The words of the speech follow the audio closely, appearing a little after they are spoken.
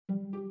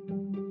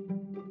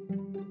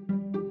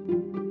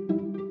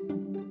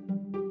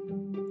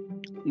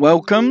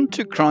Welcome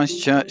to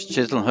Christchurch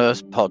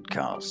Chislehurst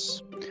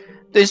Podcasts.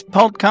 This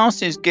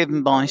podcast is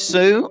given by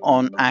Sue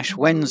on Ash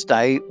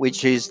Wednesday,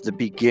 which is the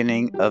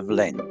beginning of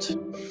Lent.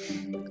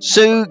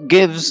 Sue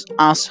gives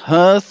us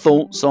her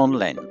thoughts on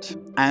Lent,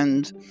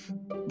 and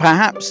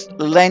perhaps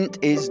Lent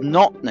is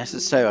not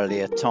necessarily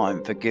a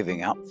time for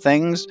giving up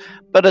things,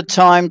 but a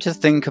time to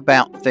think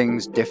about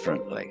things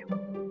differently.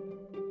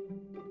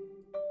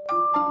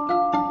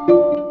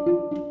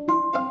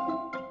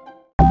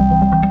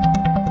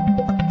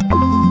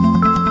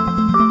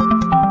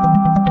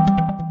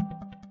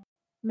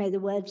 May the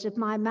words of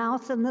my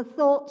mouth and the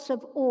thoughts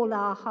of all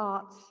our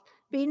hearts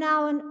be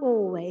now and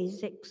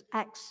always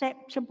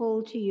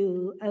acceptable to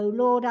you, O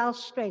Lord, our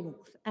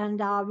strength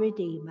and our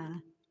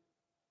Redeemer.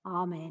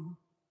 Amen.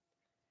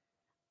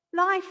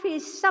 Life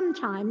is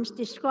sometimes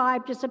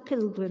described as a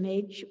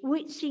pilgrimage,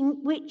 which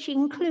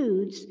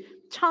includes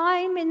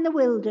time in the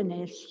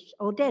wilderness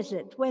or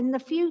desert when the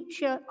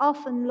future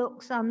often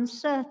looks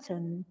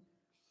uncertain.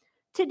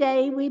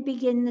 Today we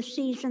begin the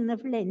season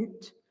of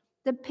Lent,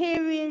 the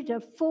period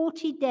of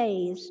 40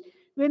 days,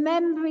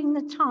 remembering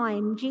the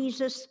time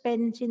Jesus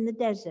spent in the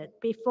desert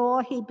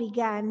before he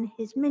began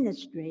his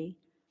ministry.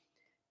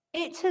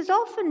 It has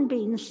often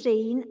been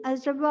seen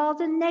as a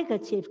rather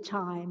negative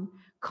time,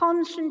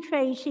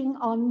 concentrating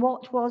on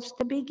what was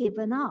to be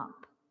given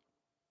up.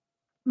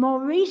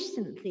 More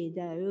recently,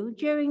 though,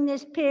 during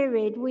this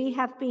period, we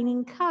have been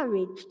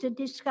encouraged to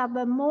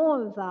discover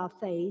more of our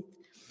faith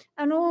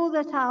and all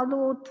that our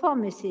Lord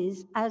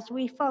promises as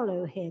we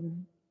follow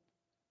him.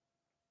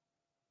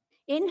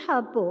 In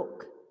her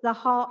book, The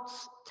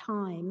Heart's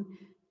Time,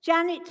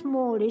 Janet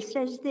Morley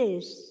says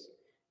this: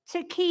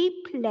 "To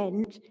keep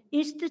Lent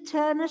is to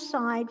turn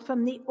aside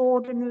from the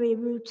ordinary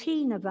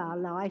routine of our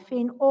life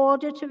in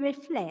order to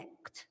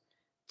reflect,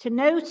 to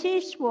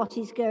notice what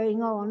is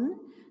going on,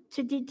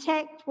 to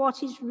detect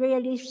what is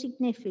really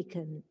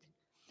significant.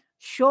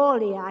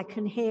 Surely I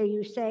can hear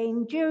you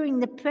saying, during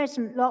the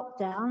present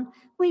lockdown,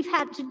 we've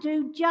had to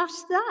do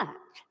just that."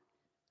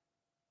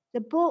 The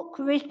book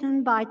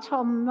written by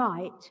Tom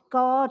Wright,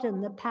 God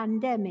and the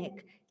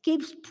Pandemic,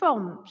 gives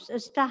prompts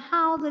as to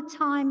how the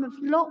time of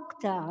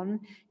lockdown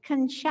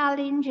can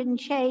challenge and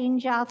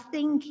change our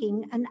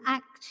thinking and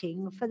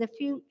acting for the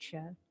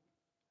future.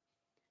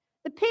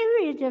 The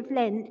period of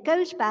Lent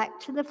goes back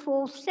to the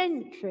 4th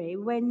century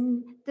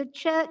when the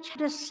church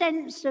had a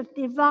sense of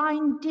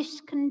divine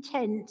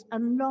discontent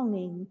and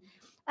longing,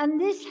 and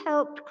this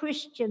helped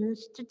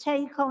Christians to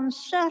take on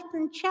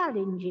certain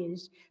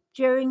challenges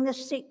during the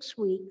 6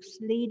 weeks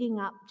leading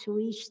up to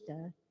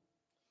Easter.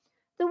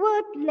 The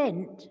word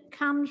Lent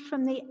comes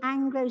from the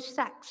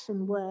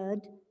Anglo-Saxon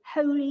word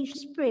Holy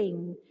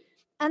Spring,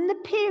 and the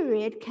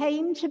period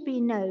came to be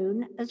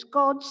known as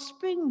God's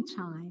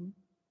springtime.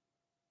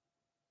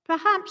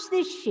 Perhaps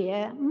this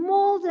year,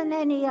 more than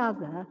any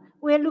other,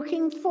 we're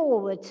looking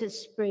forward to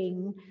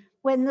spring,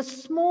 when the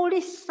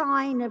smallest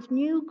sign of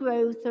new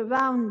growth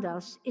around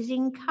us is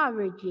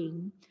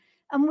encouraging,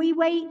 and we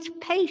wait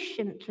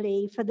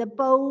patiently for the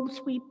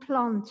bulbs we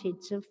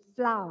planted to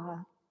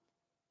flower.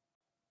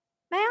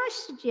 May I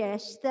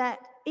suggest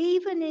that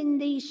even in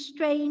these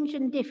strange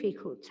and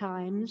difficult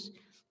times,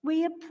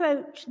 we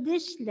approach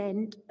this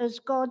Lent as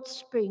God's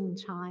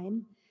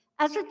springtime,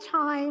 as a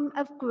time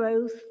of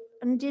growth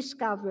and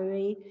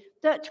discovery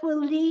that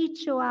will lead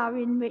to our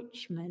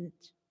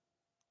enrichment.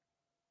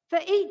 For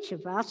each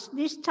of us,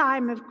 this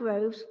time of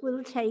growth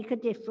will take a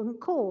different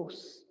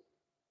course,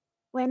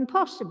 when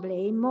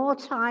possibly more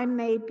time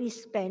may be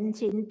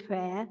spent in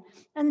prayer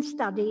and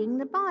studying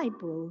the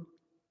Bible,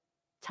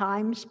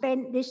 time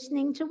spent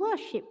listening to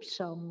worship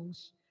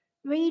songs,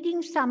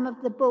 reading some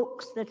of the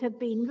books that have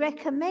been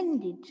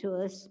recommended to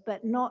us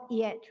but not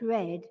yet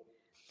read,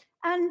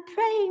 and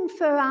praying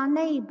for our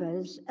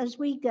neighbours as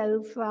we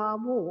go for our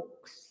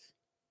walks.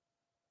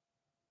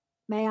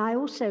 May I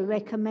also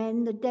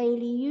recommend the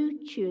daily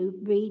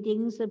YouTube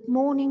readings of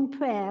morning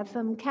prayer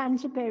from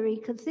Canterbury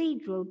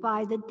Cathedral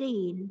by the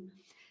Dean.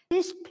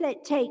 This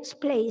takes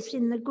place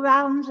in the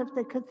grounds of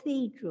the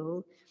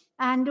cathedral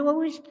and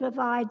always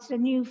provides a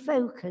new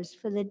focus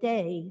for the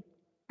day.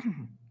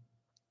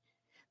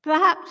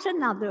 Perhaps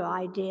another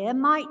idea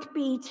might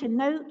be to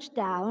note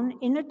down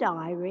in a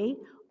diary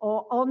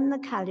or on the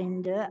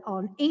calendar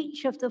on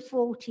each of the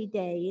 40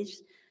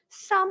 days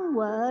some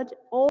word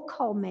or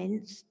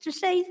comments to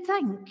say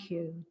thank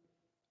you,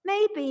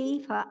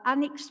 maybe for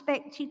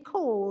unexpected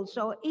calls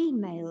or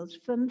emails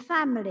from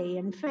family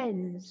and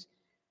friends,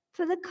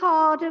 for the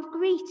card of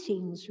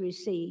greetings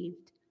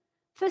received,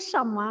 for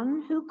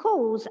someone who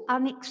calls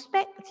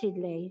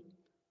unexpectedly,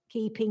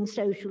 keeping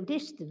social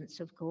distance,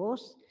 of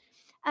course,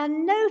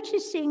 and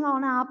noticing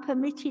on our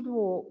permitted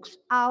walks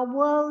our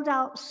world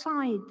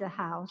outside the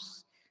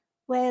house,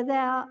 where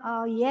there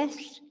are,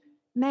 yes,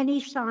 many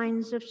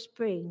signs of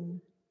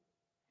spring.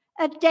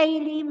 A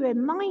daily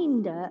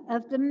reminder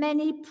of the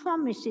many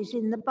promises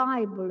in the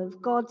Bible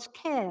of God's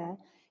care,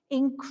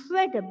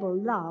 incredible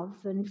love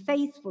and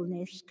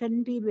faithfulness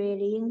can be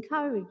really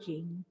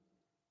encouraging.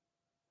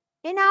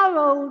 In our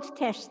Old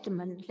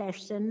Testament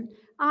lesson,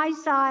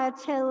 Isaiah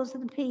tells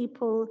the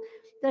people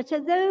that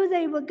although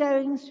they were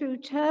going through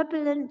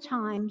turbulent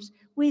times,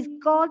 with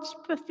God's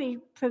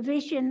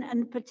provision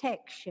and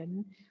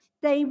protection,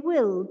 they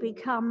will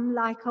become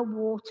like a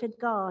watered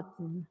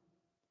garden.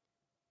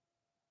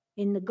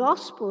 In the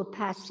Gospel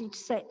passage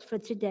set for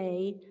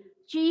today,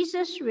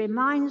 Jesus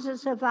reminds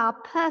us of our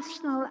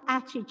personal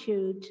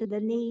attitude to the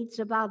needs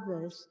of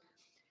others.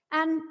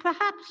 And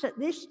perhaps at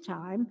this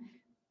time,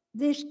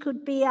 this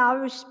could be our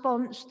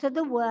response to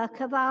the work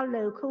of our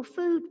local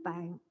food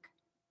bank.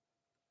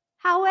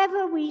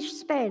 However we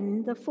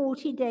spend the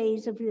 40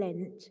 days of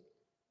Lent,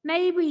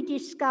 may we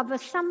discover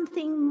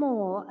something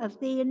more of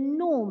the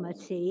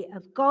enormity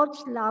of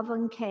God's love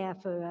and care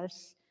for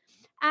us,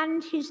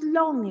 and his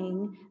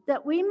longing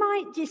that we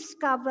might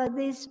discover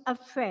this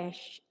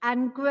afresh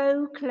and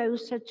grow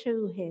closer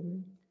to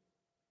him.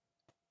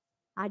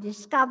 I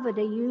discovered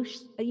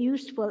a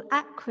useful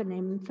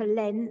acronym for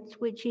Lent,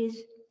 which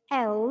is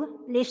L,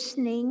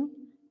 listening,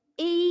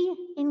 E,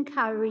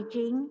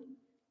 encouraging,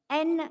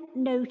 N,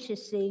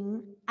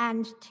 noticing,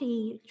 and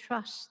T,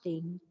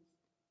 trusting.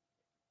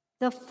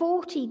 The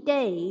 40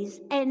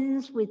 days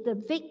ends with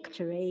the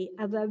victory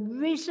of a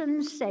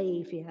risen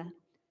Saviour,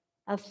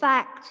 a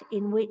fact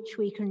in which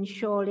we can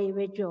surely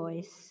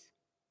rejoice.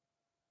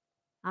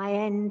 I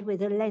end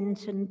with a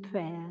Lenten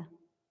prayer.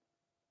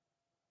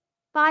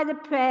 By the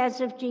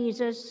prayers of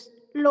Jesus,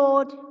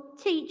 Lord,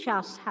 teach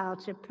us how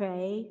to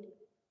pray.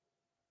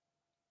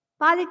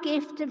 By the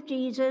gift of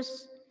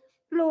Jesus,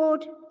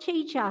 Lord,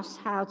 teach us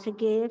how to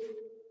give.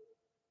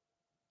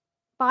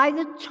 By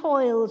the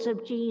toils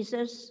of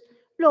Jesus,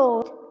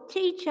 Lord,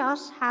 teach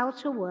us how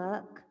to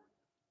work.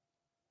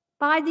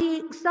 By the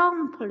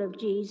example of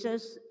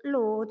Jesus,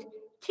 Lord,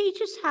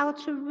 teach us how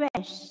to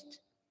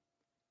rest.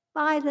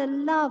 By the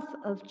love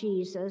of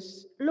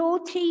Jesus,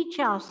 Lord, teach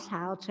us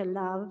how to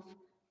love.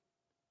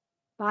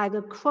 By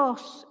the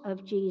cross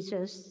of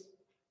Jesus,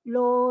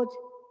 Lord,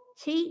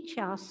 teach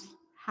us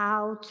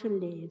how to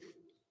live.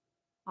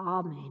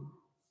 Amen.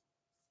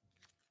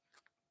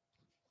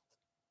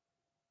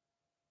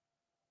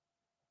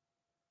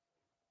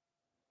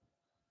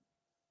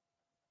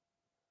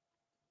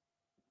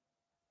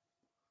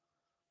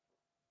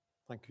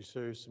 Thank you,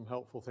 Sue. Some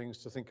helpful things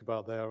to think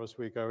about there as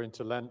we go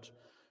into Lent.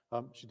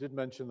 She did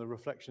mention the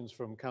reflections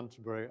from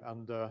Canterbury,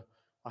 and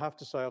I have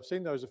to say I've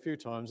seen those a few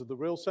times, and the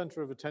real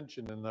centre of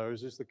attention in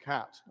those is the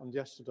cat. And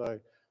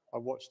yesterday I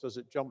watched as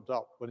it jumped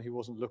up when he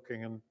wasn't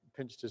looking and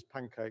pinched his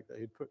pancake that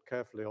he'd put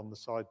carefully on the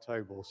side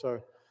table.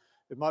 So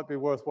it might be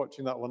worth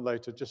watching that one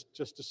later just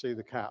to see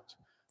the cat,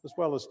 as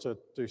well as to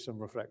do some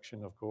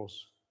reflection, of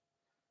course.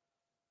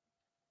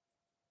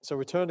 So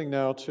we're turning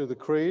now to the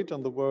Creed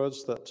and the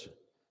words that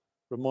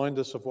remind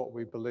us of what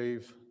we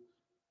believe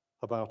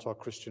about our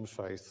Christian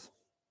faith.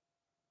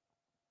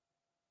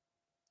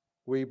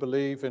 We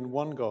believe in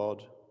one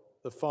God,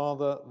 the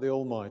Father, the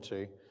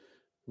Almighty,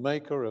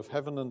 maker of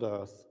heaven and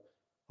earth,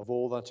 of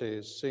all that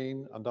is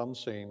seen and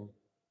unseen.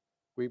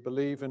 We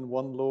believe in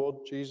one Lord,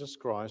 Jesus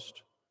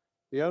Christ,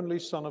 the only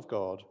Son of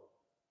God,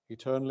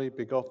 eternally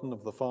begotten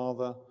of the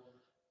Father,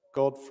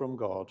 God from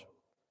God,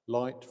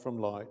 light from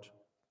light,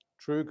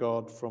 true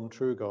God from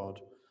true God,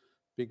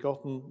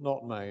 begotten,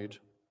 not made,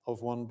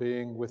 of one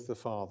being with the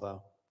Father.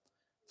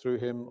 Through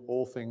him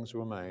all things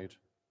were made.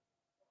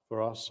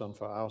 For us and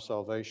for our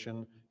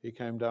salvation, he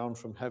came down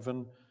from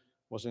heaven,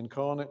 was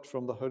incarnate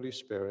from the Holy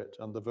Spirit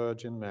and the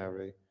Virgin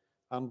Mary,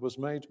 and was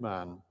made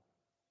man.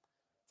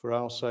 For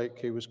our sake,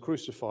 he was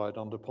crucified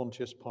under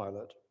Pontius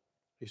Pilate.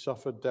 He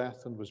suffered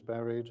death and was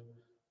buried.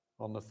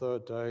 On the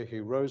third day, he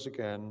rose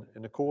again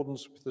in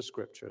accordance with the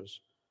Scriptures.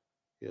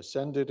 He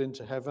ascended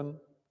into heaven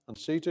and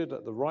seated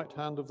at the right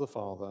hand of the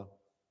Father.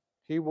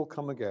 He will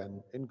come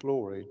again in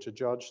glory to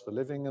judge the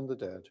living and the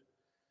dead,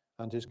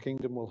 and his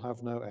kingdom will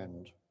have no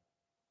end.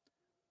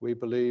 We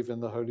believe in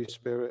the Holy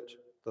Spirit,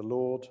 the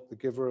Lord, the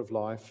giver of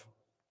life,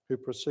 who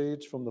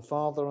proceeds from the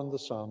Father and the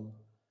Son,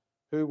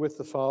 who with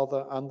the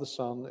Father and the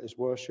Son is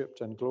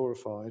worshipped and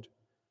glorified,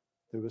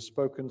 who has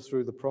spoken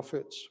through the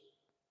prophets.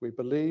 We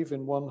believe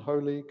in one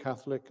holy,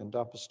 Catholic and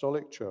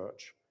Apostolic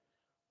Church.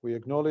 We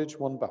acknowledge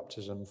one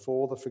baptism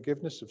for the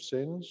forgiveness of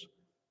sins.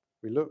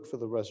 We look for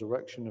the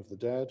resurrection of the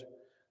dead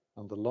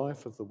and the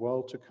life of the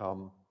world to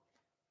come.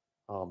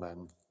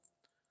 Amen.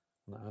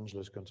 And Angela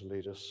is going to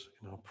lead us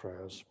in our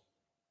prayers.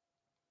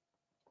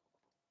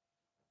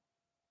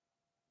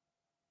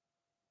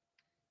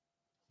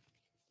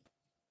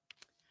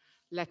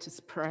 Let us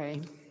pray.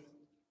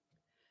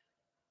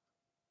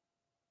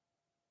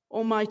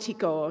 Almighty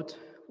God,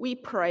 we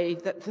pray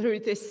that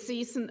through this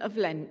season of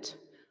Lent,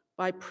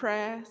 by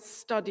prayer,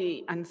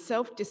 study, and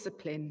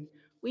self-discipline,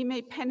 we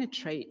may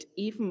penetrate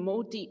even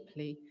more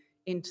deeply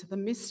into the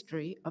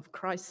mystery of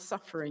Christ's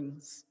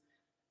sufferings,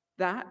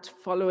 that,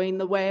 following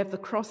the way of the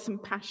cross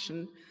and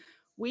passion,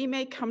 we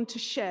may come to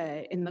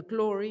share in the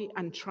glory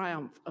and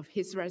triumph of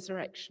his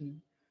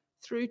resurrection,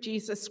 through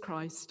Jesus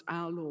Christ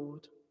our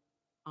Lord.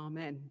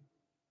 Amen.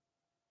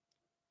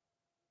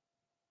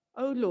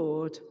 O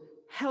Lord,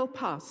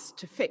 Help us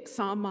to fix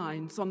our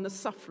minds on the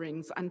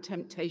sufferings and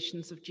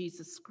temptations of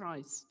Jesus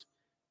Christ.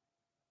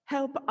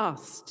 Help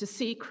us to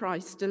see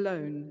Christ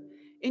alone,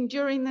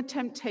 enduring the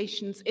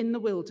temptations in the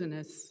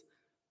wilderness,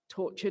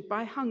 tortured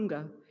by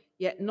hunger,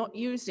 yet not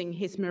using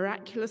his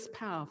miraculous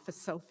power for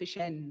selfish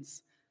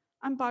ends,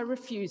 and by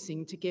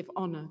refusing to give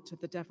honor to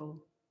the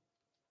devil.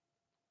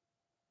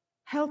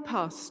 Help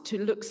us to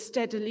look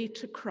steadily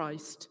to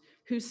Christ,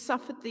 who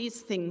suffered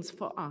these things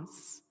for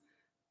us,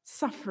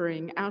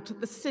 suffering out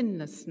of the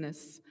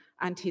sinlessness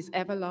and his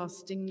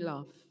everlasting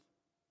love.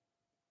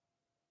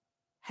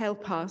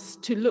 Help us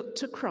to look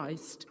to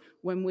Christ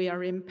when we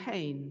are in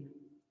pain,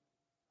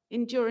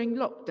 enduring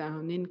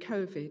lockdown in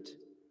COVID,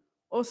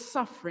 or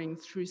suffering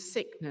through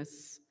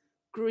sickness,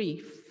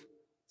 grief,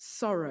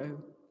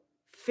 sorrow,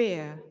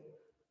 fear,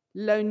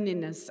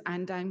 loneliness,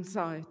 and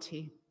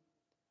anxiety,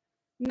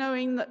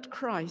 knowing that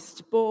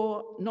Christ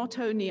bore not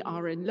only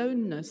our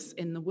aloneness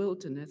in the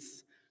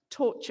wilderness,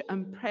 torture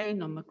and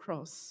pain on the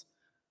cross,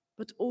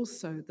 but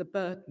also the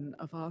burden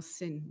of our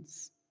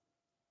sins.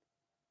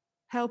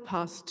 Help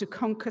us to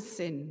conquer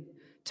sin,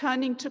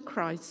 turning to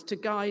Christ to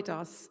guide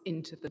us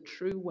into the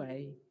true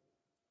way.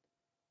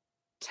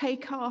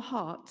 Take our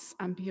hearts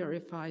and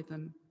purify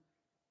them.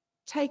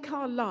 Take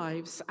our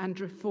lives and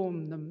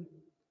reform them.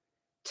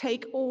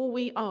 Take all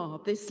we are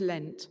this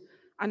Lent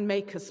and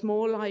make us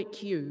more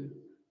like you,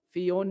 for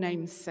your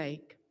name's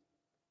sake.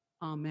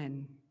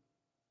 Amen.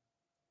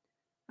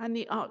 And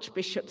the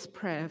Archbishop's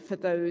prayer for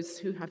those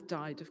who have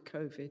died of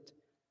COVID.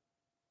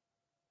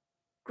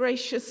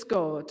 Gracious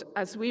God,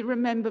 as we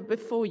remember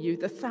before you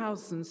the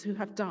thousands who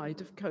have died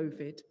of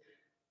COVID,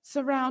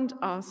 surround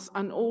us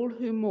and all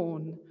who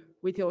mourn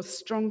with your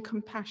strong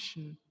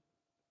compassion.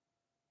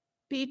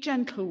 Be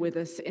gentle with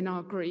us in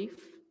our grief,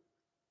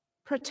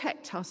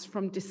 protect us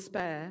from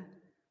despair,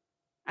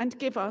 and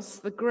give us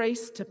the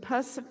grace to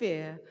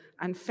persevere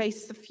and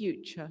face the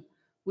future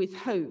with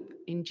hope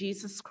in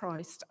Jesus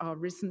Christ, our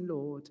risen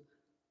Lord.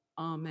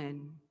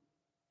 Amen.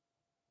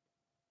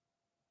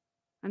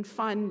 And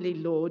finally,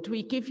 Lord,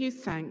 we give you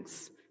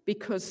thanks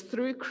because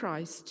through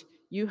Christ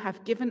you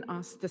have given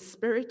us the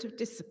spirit of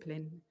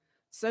discipline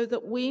so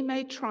that we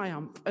may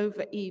triumph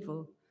over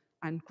evil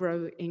and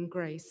grow in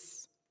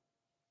grace.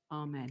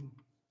 Amen.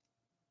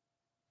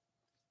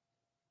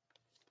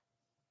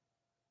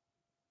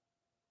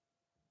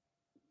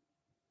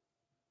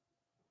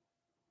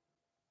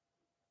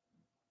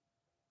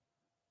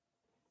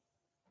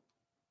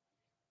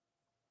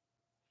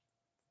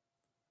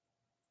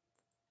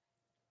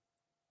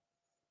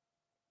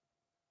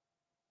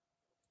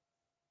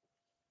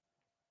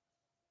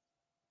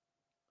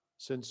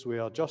 Since we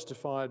are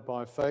justified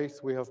by faith,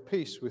 we have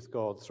peace with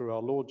God through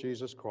our Lord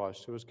Jesus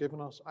Christ, who has given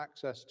us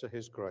access to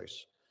his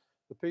grace.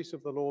 The peace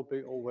of the Lord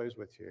be always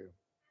with you.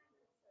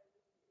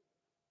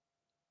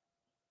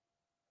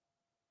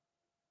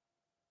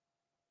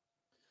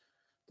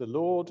 The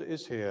Lord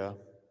is here.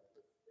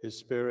 His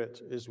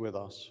Spirit is with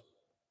us.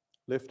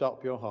 Lift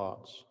up your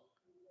hearts.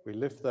 We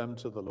lift them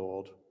to the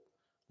Lord.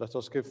 Let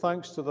us give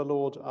thanks to the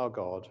Lord our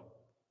God.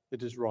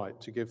 It is right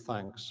to give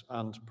thanks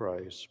and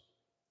praise.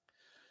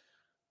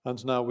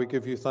 And now we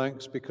give you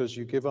thanks because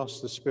you give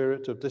us the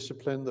spirit of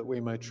discipline that we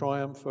may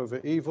triumph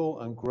over evil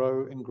and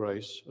grow in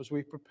grace as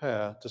we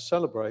prepare to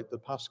celebrate the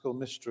Paschal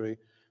mystery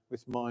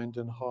with mind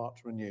and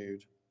heart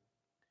renewed.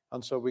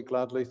 And so we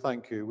gladly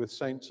thank you with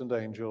saints and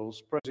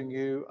angels, praising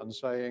you and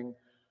saying,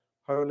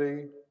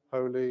 Holy,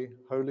 holy,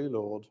 holy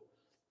Lord,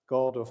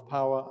 God of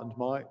power and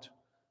might,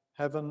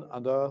 heaven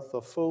and earth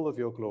are full of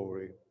your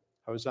glory.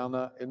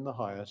 Hosanna in the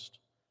highest.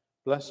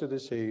 Blessed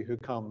is he who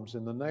comes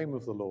in the name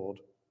of the Lord.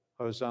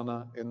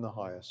 Hosanna in the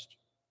highest.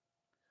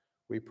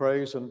 We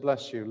praise and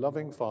bless you,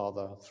 loving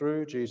Father,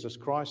 through Jesus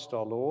Christ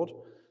our Lord,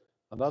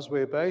 and as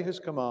we obey his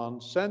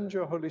command, send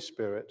your Holy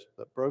Spirit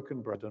that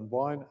broken bread and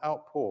wine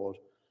outpoured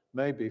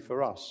may be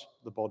for us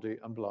the body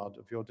and blood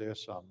of your dear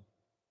Son.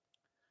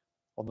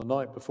 On the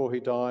night before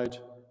he died,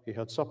 he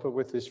had supper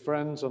with his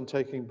friends, and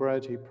taking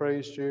bread, he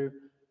praised you.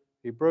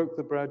 He broke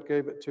the bread,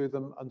 gave it to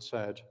them, and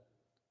said,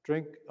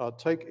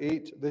 Take,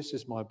 eat, this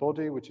is my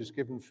body, which is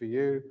given for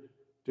you.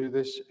 Do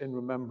this in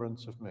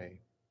remembrance of me.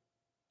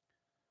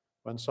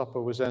 When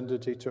supper was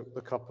ended, he took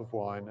the cup of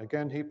wine.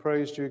 Again he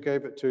praised you,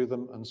 gave it to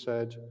them, and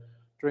said,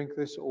 Drink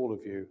this, all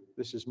of you.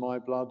 This is my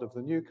blood of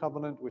the new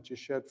covenant, which is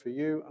shed for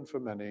you and for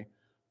many,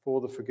 for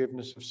the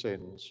forgiveness of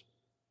sins.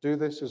 Do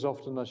this as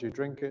often as you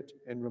drink it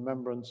in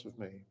remembrance of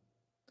me.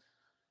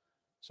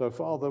 So,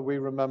 Father, we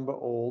remember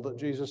all that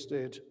Jesus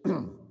did.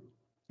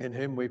 In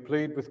him we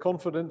plead with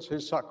confidence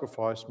his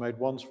sacrifice made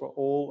once for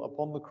all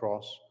upon the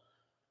cross.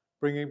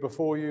 Bringing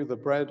before you the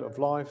bread of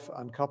life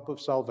and cup of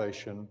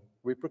salvation,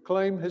 we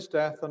proclaim his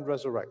death and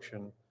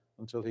resurrection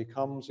until he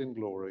comes in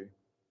glory.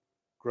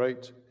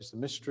 Great is the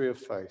mystery of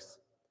faith.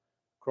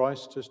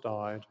 Christ has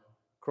died.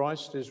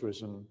 Christ is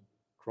risen.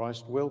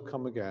 Christ will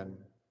come again.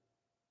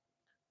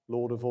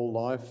 Lord of all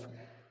life,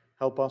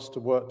 help us to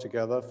work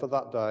together for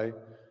that day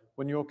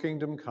when your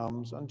kingdom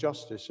comes and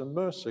justice and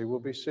mercy will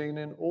be seen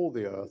in all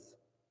the earth.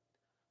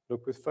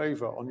 Look with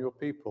favor on your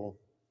people.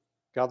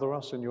 Gather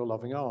us in your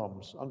loving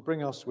arms and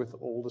bring us with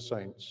all the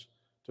saints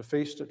to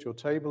feast at your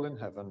table in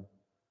heaven,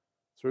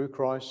 through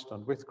Christ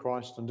and with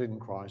Christ and in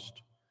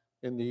Christ,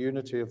 in the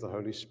unity of the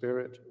Holy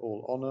Spirit.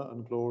 All honor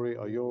and glory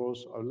are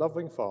yours, O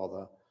loving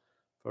Father,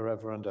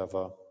 forever and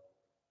ever.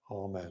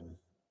 Amen.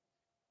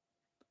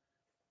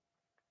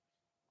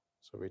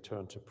 So we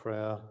turn to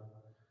prayer.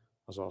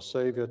 As our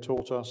Saviour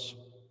taught us,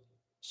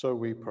 so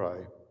we pray.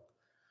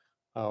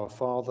 Our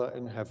Father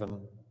in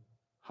heaven,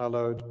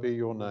 hallowed be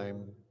your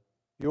name.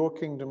 Your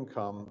kingdom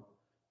come,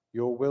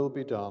 your will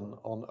be done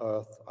on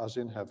earth as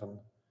in heaven.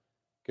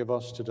 Give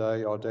us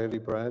today our daily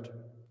bread.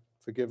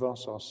 Forgive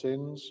us our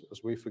sins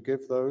as we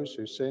forgive those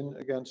who sin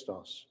against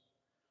us.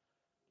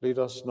 Lead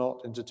us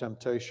not into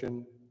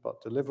temptation,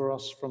 but deliver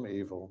us from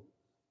evil.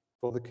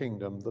 For the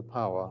kingdom, the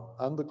power,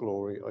 and the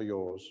glory are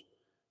yours,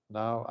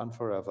 now and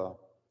forever.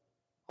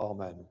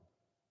 Amen.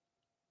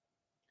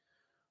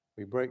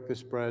 We break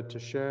this bread to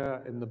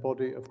share in the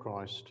body of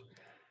Christ.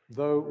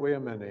 Though we are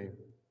many,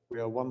 we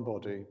are one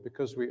body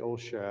because we all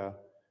share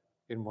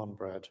in one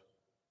bread.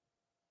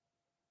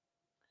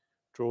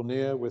 Draw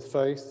near with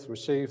faith,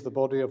 receive the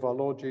body of our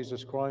Lord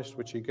Jesus Christ,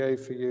 which he gave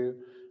for you,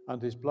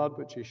 and his blood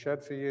which he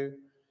shed for you.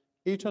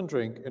 Eat and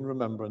drink in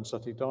remembrance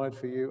that he died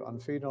for you,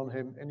 and feed on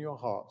him in your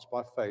hearts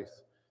by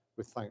faith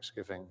with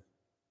thanksgiving.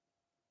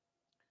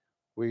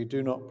 We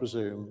do not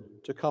presume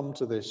to come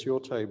to this your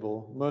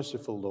table,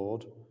 merciful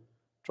Lord,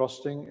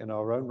 trusting in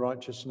our own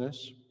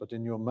righteousness, but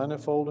in your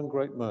manifold and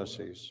great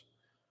mercies.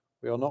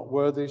 We are not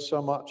worthy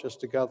so much as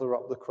to gather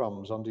up the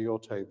crumbs under your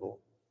table,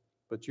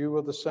 but you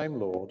are the same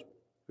Lord,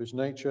 whose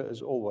nature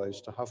is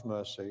always to have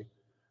mercy.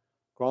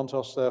 Grant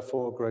us,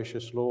 therefore,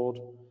 gracious Lord,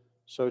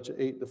 so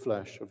to eat the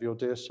flesh of your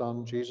dear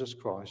Son, Jesus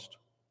Christ,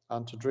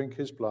 and to drink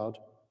his blood,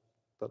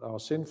 that our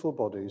sinful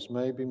bodies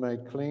may be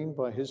made clean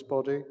by his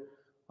body,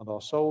 and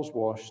our souls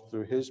washed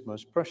through his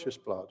most precious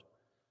blood,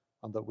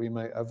 and that we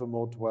may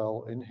evermore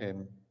dwell in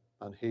him,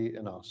 and he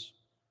in us.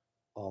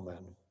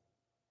 Amen.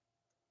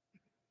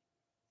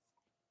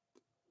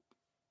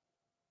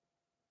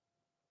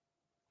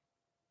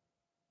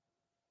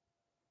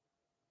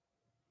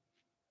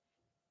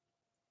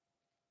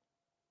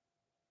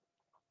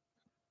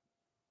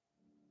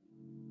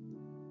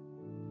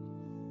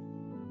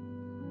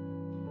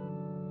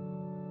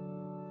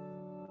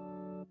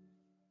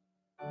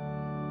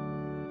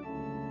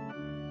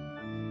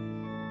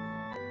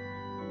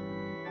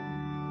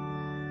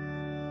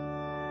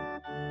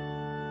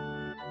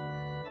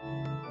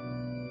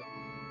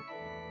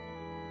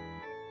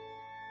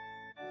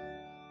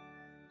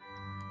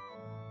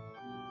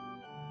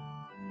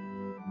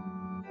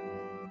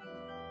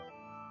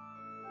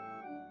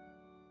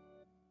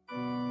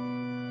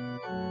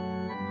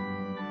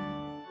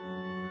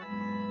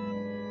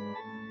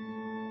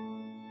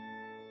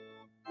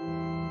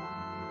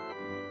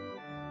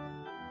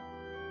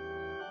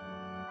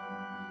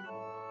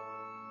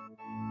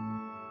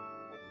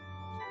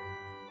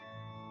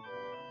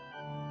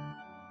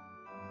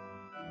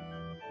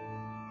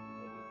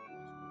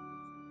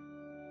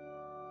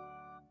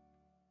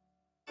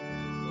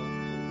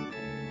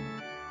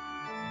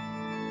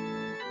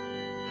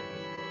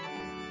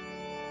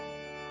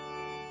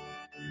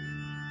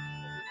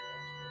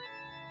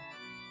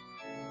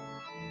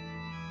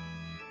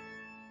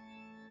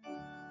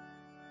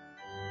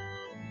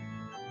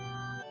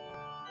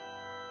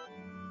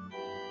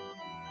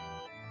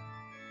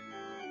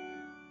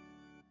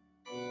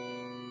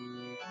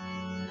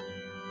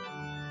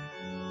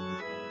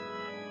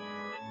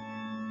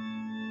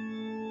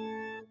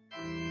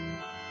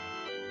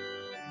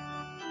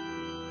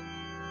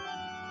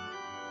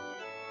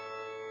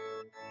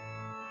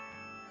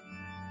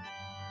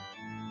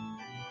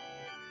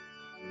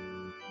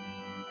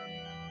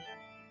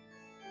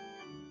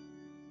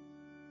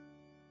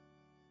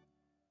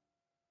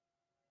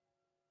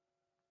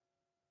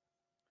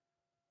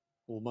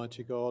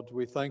 Almighty God,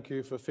 we thank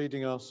you for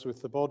feeding us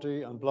with the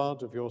body and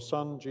blood of your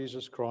Son,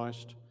 Jesus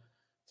Christ.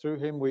 Through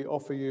him we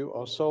offer you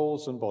our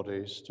souls and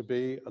bodies to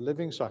be a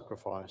living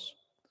sacrifice.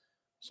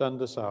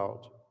 Send us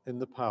out in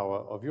the power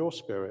of your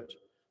Spirit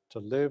to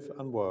live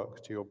and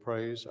work to your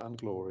praise and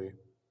glory.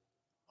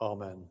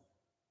 Amen.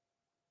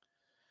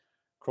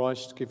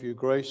 Christ, give you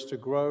grace to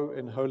grow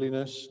in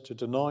holiness, to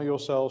deny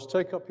yourselves,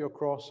 take up your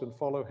cross and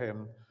follow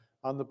him.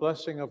 And the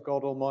blessing of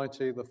God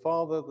Almighty, the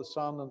Father, the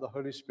Son, and the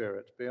Holy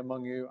Spirit be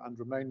among you and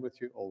remain with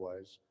you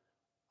always.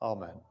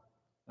 Amen.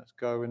 Let's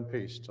go in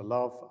peace to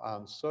love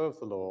and serve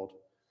the Lord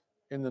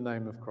in the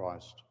name of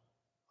Christ.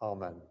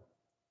 Amen.